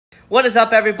What is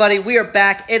up, everybody? We are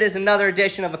back. It is another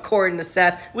edition of According to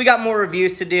Seth. We got more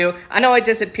reviews to do. I know I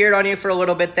disappeared on you for a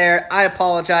little bit there. I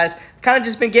apologize. Kind of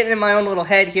just been getting in my own little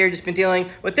head here, just been dealing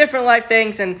with different life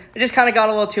things, and it just kind of got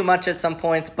a little too much at some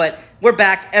points, but we're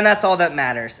back, and that's all that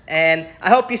matters. And I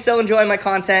hope you still enjoy my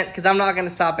content, because I'm not going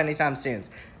to stop anytime soon.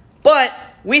 But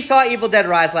we saw Evil Dead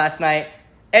Rise last night,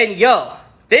 and yo,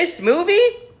 this movie,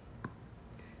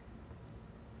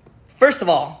 first of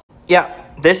all, yeah,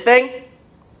 this thing,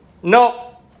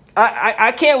 no,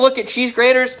 I can't look at cheese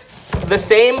graters the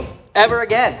same ever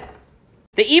again.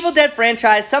 The Evil Dead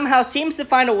franchise somehow seems to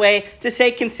find a way to stay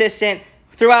consistent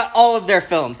throughout all of their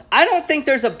films. I don't think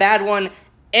there's a bad one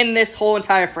in this whole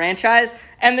entire franchise,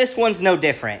 and this one's no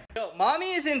different. Yo,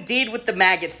 mommy is indeed with the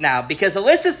maggots now, because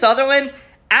Alyssa Sutherland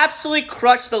absolutely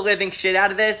crushed the living shit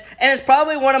out of this, and is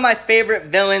probably one of my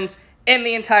favorite villains in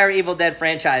the entire Evil Dead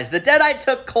franchise. The Deadite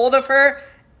took hold of her,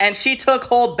 and she took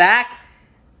hold back,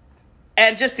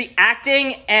 and just the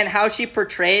acting and how she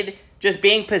portrayed just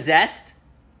being possessed,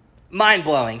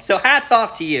 mind-blowing. So hats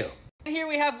off to you. And here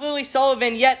we have Lily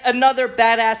Sullivan, yet another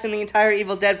badass in the entire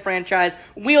Evil Dead franchise,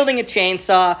 wielding a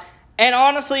chainsaw, and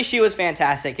honestly, she was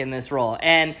fantastic in this role.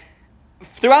 And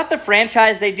throughout the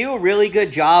franchise, they do a really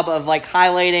good job of like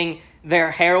highlighting their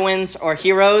heroines or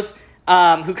heroes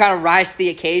who kind of rise to the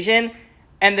occasion.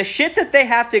 And the shit that they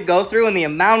have to go through and the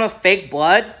amount of fake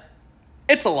blood,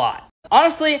 it's a lot.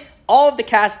 Honestly, all of the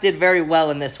cast did very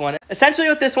well in this one. Essentially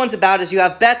what this one's about is you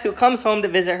have Beth who comes home to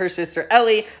visit her sister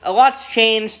Ellie. A lot's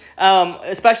changed,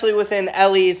 especially within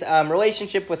Ellie's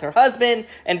relationship with her husband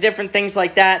and different things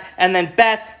like that. And then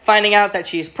Beth finding out that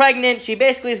she's pregnant. She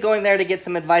basically is going there to get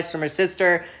some advice from her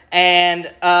sister. And,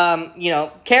 you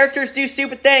know, characters do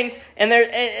stupid things, and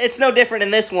it's no different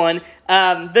in this one.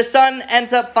 The son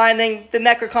ends up finding the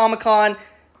Necronomicon,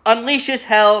 unleashes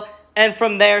hell, and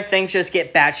from there things just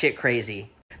get batshit crazy.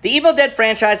 The Evil Dead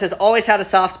franchise has always had a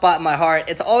soft spot in my heart.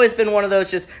 It's always been one of those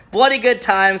just bloody good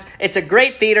times. It's a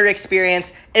great theater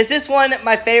experience. Is this one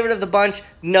my favorite of the bunch?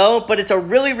 No, but it's a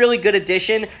really, really good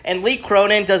addition, and Lee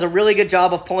Cronin does a really good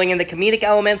job of pulling in the comedic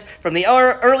elements from the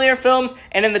earlier films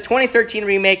and in the 2013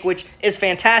 remake, which is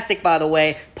fantastic, by the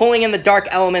way, pulling in the dark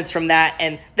elements from that,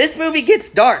 and this movie gets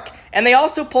dark. And they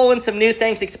also pull in some new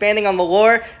things, expanding on the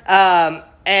lore,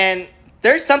 and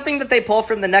there's something that they pull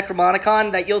from the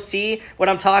Necronomicon that you'll see what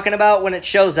I'm talking about when it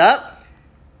shows up.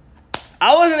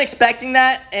 I wasn't expecting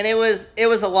that, and it was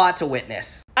a lot to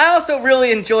witness. I also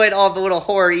really enjoyed all the little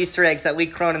horror Easter eggs that Lee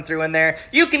Cronin threw in there.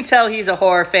 You can tell he's a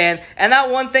horror fan, and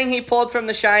that one thing he pulled from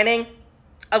The Shining,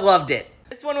 I loved it.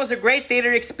 This one was a great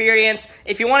theater experience.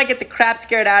 If you want to get the crap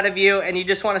scared out of you and you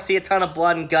just want to see a ton of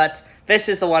blood and guts, this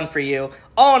is the one for you.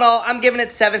 All in all, I'm giving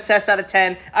it 7 Cess out of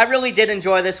 10. I really did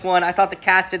enjoy this one. I thought the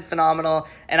cast did phenomenal,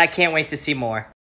 and I can't wait to see more.